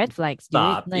 Yeah, red flags, dude.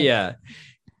 Stop. Like, yeah.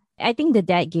 I think the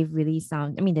dad gave really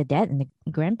sound. I mean, the dad and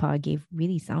the grandpa gave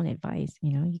really sound advice.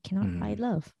 You cannot buy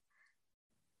love,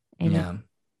 and it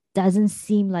doesn't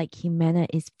seem like Jimena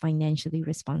is financially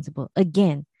responsible.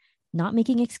 Again, not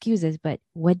making excuses, but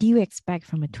what do you expect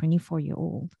from a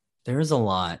 24-year-old? There's a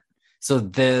lot. So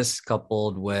this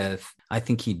coupled with, I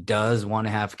think he does want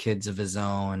to have kids of his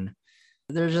own.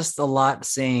 There's just a lot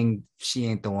saying she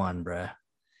ain't the one, bruh.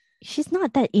 She's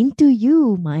not that into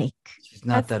you, Mike. She's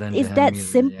not that into him. It's that either,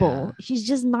 simple. yeah. She's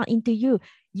just not into you.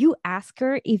 You ask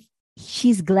her if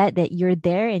she's glad that you're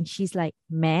there and she's like,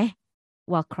 meh,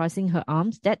 while crossing her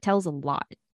arms. That tells a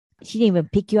lot. She didn't even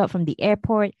pick you up from the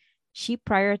airport. She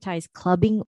prioritized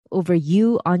clubbing over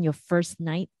you on your first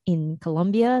night in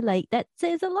Colombia. Like, that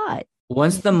says a lot.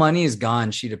 Once the money is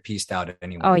gone, she'd have pieced out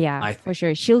anyway. Oh, yeah, for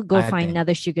sure. She'll go find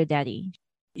another sugar daddy.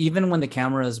 Even when the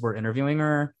cameras were interviewing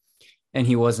her and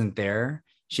he wasn't there,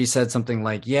 she said something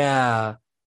like, yeah,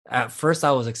 at first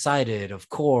I was excited, of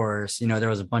course. There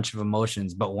was a bunch of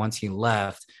emotions. But once he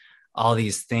left, all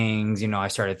these things, I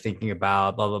started thinking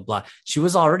about blah, blah, blah. She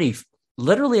was already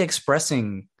literally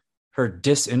expressing her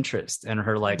disinterest and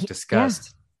her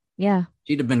disgust. Yeah.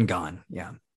 She'd have been gone.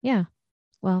 Yeah. Yeah.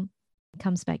 Well, it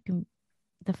comes back to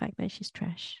the fact that she's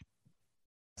trash.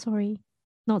 Sorry.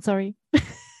 Not sorry.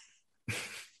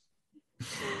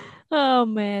 Oh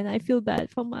man, I feel bad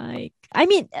for Mike. I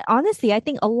mean, honestly, I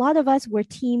think a lot of us were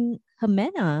team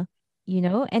Jimena,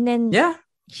 and then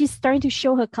she's starting to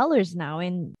show her colors now,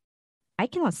 and I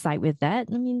cannot side with that.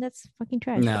 I mean, that's fucking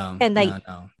trash. No, and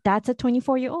no. That's a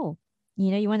 24-year-old.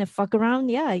 You want to fuck around,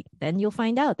 yeah, then you'll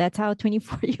find out. That's how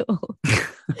 24-year-old.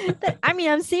 I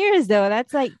mean, I'm serious though.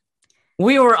 That's like,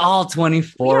 we were all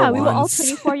 24. Yeah, we were all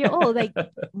 24-year-old. Like,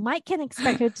 Mike can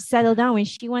expect her to settle down when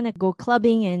she want to go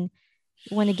clubbing and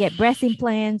want to get breast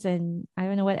implants, and I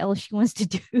don't know what else she wants to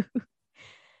do.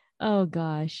 Oh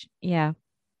gosh. Yeah.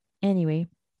 Anyway.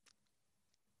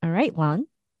 All right, Juan.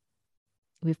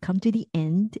 We've come to the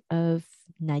end of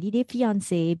 90 Day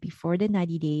Fiancé Before the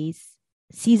 90 Days,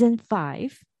 season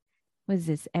 5. Was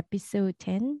this episode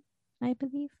 10, I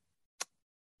believe?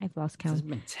 I've lost count. Has it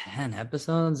been 10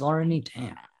 episodes already?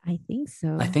 Damn. I think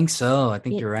so. I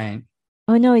think you're right.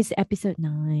 Oh no, it's episode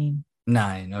 9.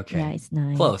 9, okay. Yeah, it's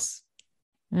 9. Close.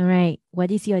 All right.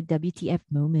 What is your WTF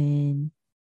moment?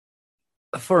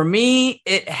 For me,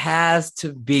 it has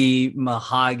to be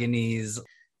Mahogany's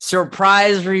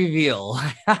surprise reveal.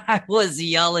 I was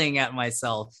yelling at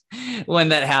myself when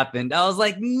that happened. I was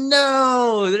like,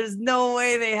 no, there's no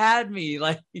way they had me.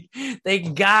 Like, they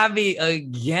got me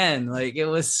again. Like, it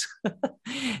was,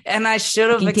 and I should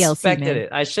have expected it.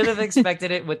 I should have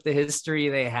expected it with the history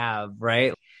they have,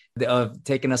 right? Of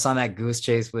taking us on that goose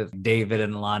chase with David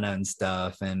and Lana and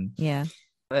stuff. And yeah,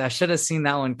 I should have seen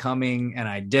that one coming, and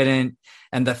I didn't.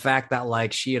 And the fact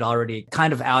that she had already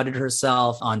kind of outed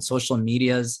herself on social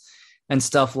medias and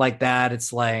stuff like that,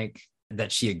 it's like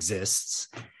that she exists,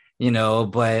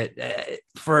 but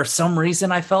for some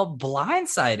reason I felt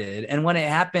blindsided. And when it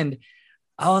happened,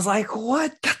 I was like,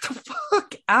 what? Get the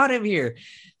fuck out of here.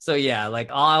 So yeah,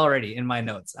 already in my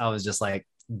notes, I was just like,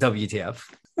 WTF.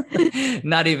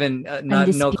 Not even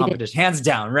no competition, hands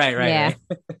down. Right. Yeah.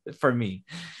 Right. For me.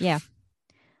 Yeah.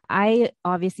 I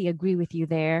obviously agree with you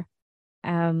there.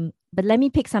 But let me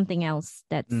pick something else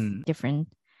that's different.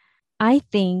 I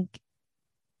think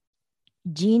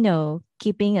Gino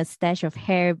keeping a stash of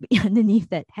hair underneath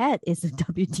that hat is a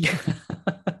WTF.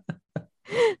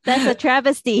 That's a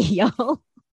travesty, yo.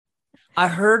 I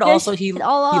heard also he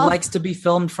likes to be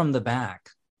filmed from the back.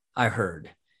 I heard.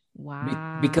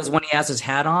 Wow. Because when he has his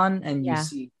hat on and you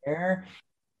see hair,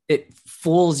 it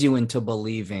fools you into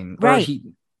believing. Right.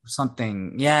 Or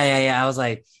something. Yeah. I was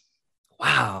like,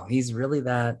 wow, he's really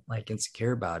that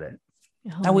insecure about it.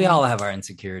 Oh, and we all have our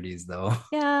insecurities though.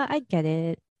 Yeah, I get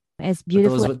it. As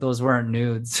beautiful. Those weren't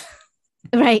nudes.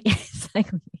 Right.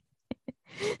 Exactly.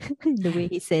 The way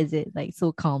he says it,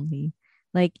 so calmly.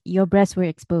 Like, your breasts were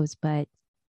exposed, but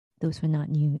those were not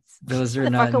nudes. Those are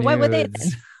not nudes. What were they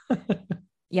then?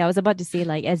 Yeah, I was about to say,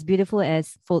 as beautiful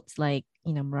as folks like,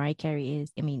 Mariah Carey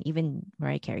is, I mean, even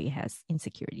Mariah Carey has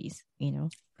insecurities,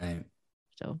 Right.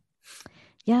 So,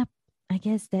 yeah, I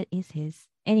guess that is his.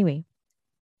 Anyway,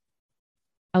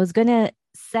 I was going to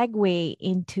segue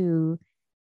into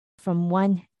from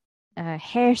one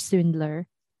hair swindler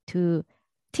to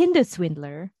Tinder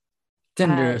swindler.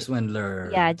 Swindler.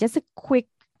 Yeah, just a quick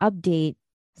update.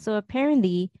 So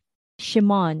apparently,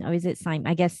 Shimon, or is it Simon?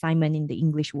 I guess Simon in the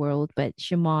English world, but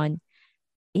Shimon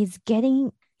is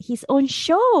getting his own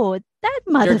show. That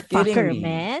motherfucker,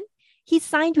 man. He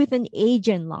signed with an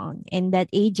agent long, and that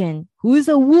agent, who's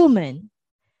a woman,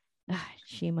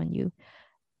 shame on you,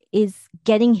 is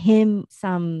getting him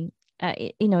some,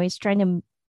 is trying to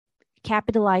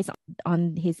capitalize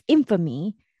on his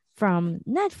infamy from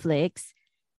Netflix.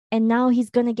 And now he's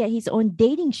going to get his own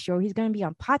dating show. He's going to be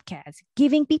on podcast,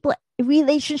 giving people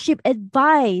relationship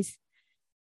advice.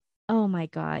 Oh my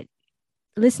God.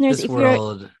 Listeners, if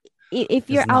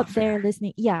you're out there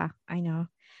listening, yeah, I know.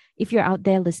 If you're out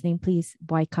there listening, please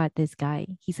boycott this guy.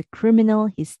 He's a criminal.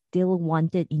 He's still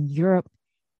wanted in Europe.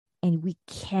 And we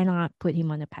cannot put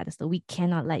him on a pedestal. We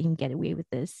cannot let him get away with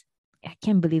this. I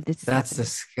can't believe this is That's happening.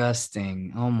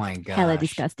 Disgusting. Oh my God. Hella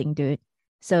disgusting, dude.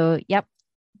 So, yep.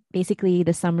 Basically,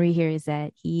 the summary here is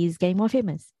that he's getting more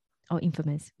famous or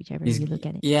infamous, whichever you look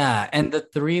at it. Yeah. And the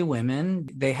 3 women,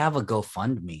 they have a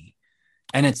GoFundMe.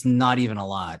 And it's not even a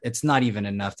lot. It's not even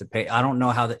enough to pay. I don't know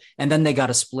how and then they got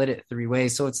to split it 3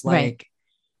 ways. So it's like,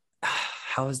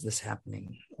 how is this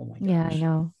happening? Oh my God. Yeah, I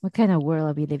know. What kind of world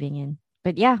are we living in?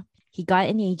 But yeah, he got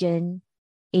an agent.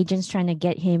 Agent's trying to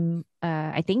get him.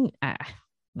 I think,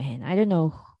 man, I don't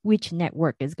know which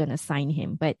network is going to sign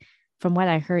him. But from what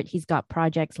I heard, he's got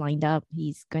projects lined up.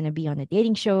 He's going to be on a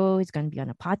dating show. He's going to be on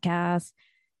a podcast.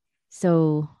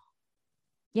 So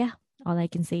yeah, all I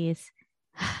can say is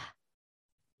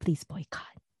please boycott.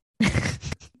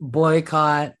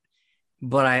 Boycott.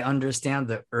 But I understand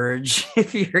the urge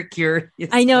if you're curious.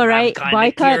 I know, right?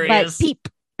 Boycott, but peep.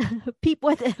 Peep,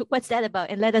 what's that about?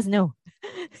 And let us know.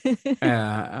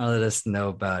 Let us know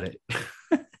about it.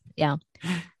 Yeah.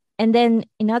 And then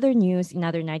in other news, in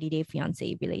other 90 Day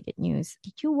Fiancé related news,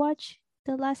 did you watch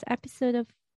the last episode of,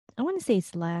 I want to say it's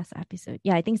the last episode.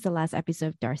 Yeah, I think it's the last episode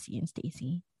of Darcy and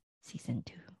Stacey, season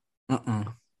 2.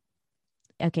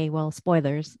 Okay, well,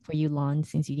 spoilers for you, Lon,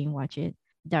 since you didn't watch it.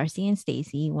 Darcy and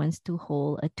Stacey wants to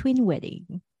hold a twin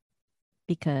wedding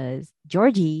because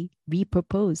Georgie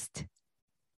re-proposed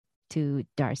to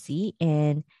Darcy,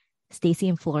 and Stacey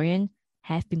and Florian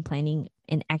have been planning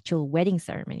an actual wedding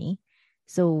ceremony.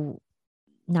 So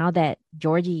now that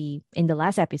Georgie in the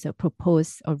last episode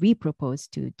proposed or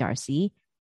re-proposed to Darcy,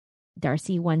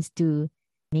 Darcy wants to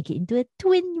make it into a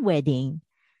twin wedding.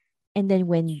 And then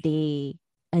when they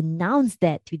announce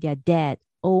that to their dad,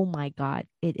 oh my God,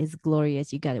 it is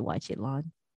glorious. You got to watch it,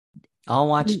 Lon. I'll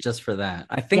watch it just for that.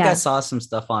 I think I saw some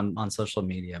stuff on social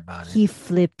media about it. He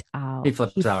flipped out. He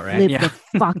flipped out, right? Yeah.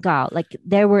 The fuck out. Like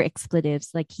there were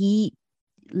expletives. Like he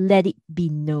let it be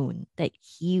known that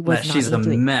he was that not she's a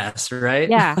into mess, right?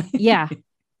 Yeah, yeah.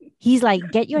 He's like,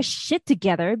 get your shit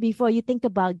together before you think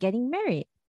about getting married.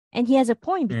 And he has a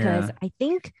point because I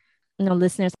think,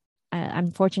 listeners,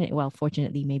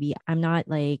 fortunately, maybe I'm not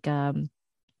like, well,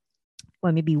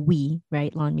 maybe we,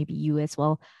 right, Lon, maybe you as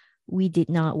well. We did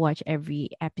not watch every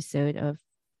episode of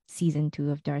season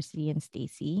 2 of Darcy and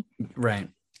Stacey. Right.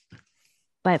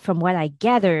 But from what I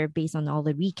gather, based on all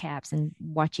the recaps and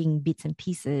watching bits and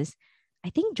pieces, I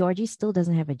think Georgie still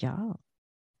doesn't have a job.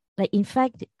 Like, in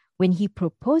fact, when he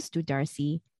proposed to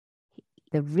Darcy,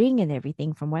 the ring and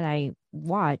everything, from what I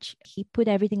watched, he put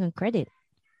everything on credit.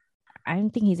 I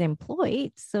don't think he's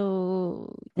employed.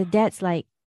 So the dad's like,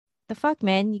 the fuck,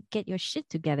 man, you get your shit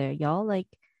together, y'all. Like,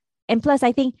 and plus,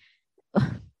 I think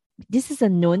this is a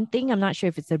known thing. I'm not sure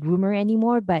if it's a rumor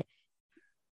anymore, but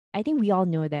I think we all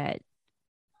know that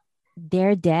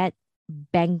their dad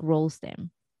bankrolls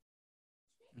them.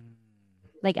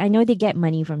 Like, I know they get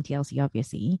money from TLC,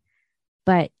 obviously,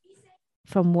 but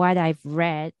from what I've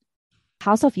read,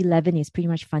 House of 11 is pretty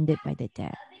much funded by the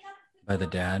dad. By the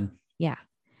dad? Yeah.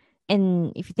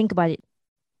 And if you think about it,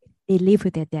 they live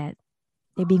with their dad.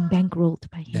 They're being bankrolled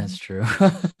by him. That's true.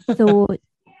 So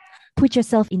put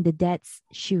yourself in the dad's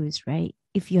shoes, right?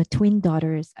 If your twin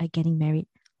daughters are getting married,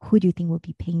 who do you think will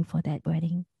be paying for that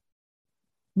wedding?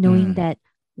 Knowing that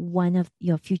one of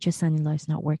your future son-in-law is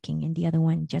not working and the other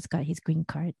one just got his green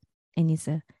card and is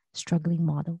a struggling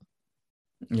model.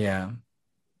 Yeah.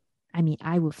 I mean,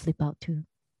 I would flip out too,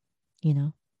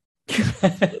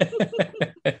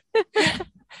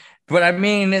 But I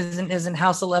mean, isn't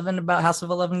House of 11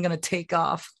 going to take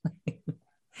off?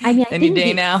 I mean, any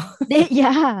day now.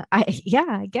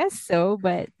 I guess so,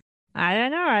 but I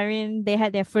don't know. I mean, they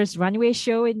had their first runway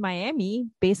show in Miami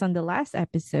based on the last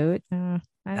episode. I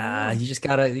don't know. You just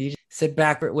gotta sit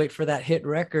back, wait for that hit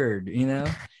record,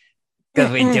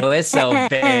 because we do it so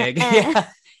big.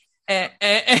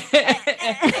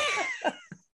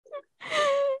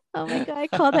 Oh my God, I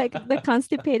call that the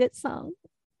constipated song.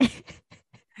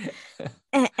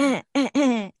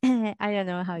 I don't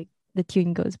know how the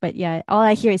tune goes, but yeah, all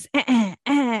I hear is oh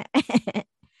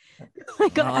my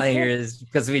God. All I hear is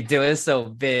because we do it so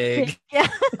big. Yeah.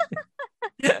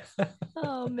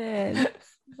 Oh man.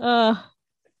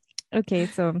 Okay,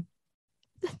 so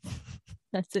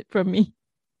that's it from me.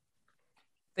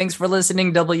 Thanks for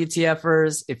listening,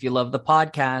 WTFers. If you love the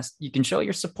podcast, you can show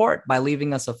your support by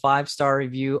leaving us a 5-star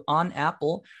review on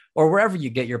Apple or wherever you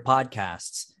get your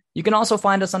podcasts. You can also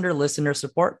find us under listener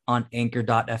support on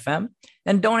anchor.fm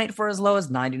and donate for as low as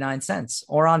 99 cents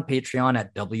or on Patreon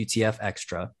at WTF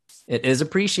Extra. It is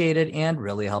appreciated and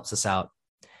really helps us out.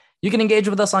 You can engage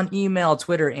with us on email,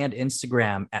 Twitter, and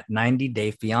Instagram at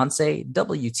 90dayfiance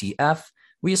WTF.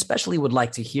 We especially would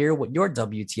like to hear what your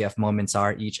WTF moments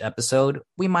are each episode.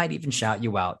 We might even shout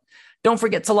you out. Don't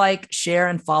forget to like, share,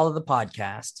 and follow the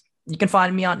podcast. You can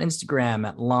find me on Instagram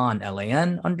at Lon,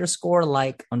 LAN_like_Lon,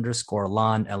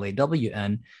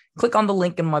 LAWN. Click on the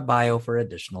link in my bio for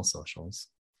additional socials.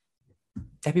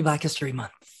 Happy Black History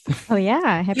Month. Oh,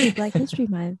 yeah. Happy Black History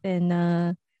Month.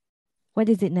 And what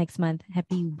is it next month?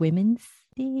 Happy Women's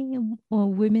Day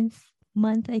or Women's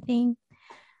Month, I think.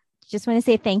 Just want to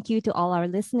say thank you to all our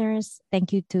listeners.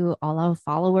 Thank you to all our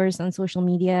followers on social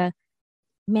media.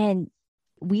 Man,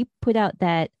 we put out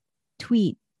that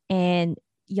tweet and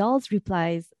y'all's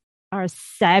replies are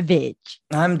savage.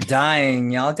 I'm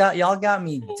dying. Y'all got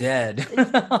me dead.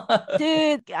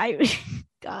 Dude,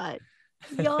 God,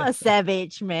 y'all are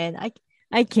savage, man.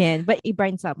 I can't, but it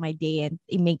brightens up my day and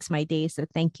it makes my day. So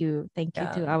thank you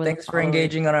to our thanks for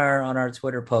engaging on our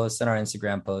Twitter posts and our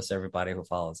Instagram posts, everybody who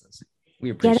follows us.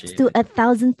 We Get appreciate us to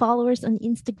 1,000 followers on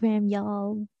Instagram,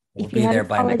 y'all. We'll if you haven't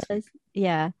followed us,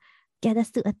 get us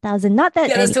to 1,000. Not that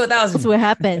get us to 1,000 will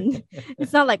happen.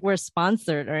 It's not like we're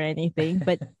sponsored or anything,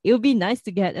 but it would be nice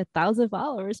to get 1,000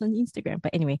 followers on Instagram.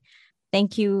 But anyway,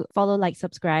 thank you. Follow, like,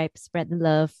 subscribe, spread the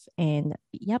love, and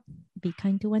be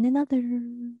kind to one another.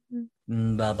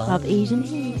 Bye-bye. Love Asian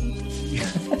hate.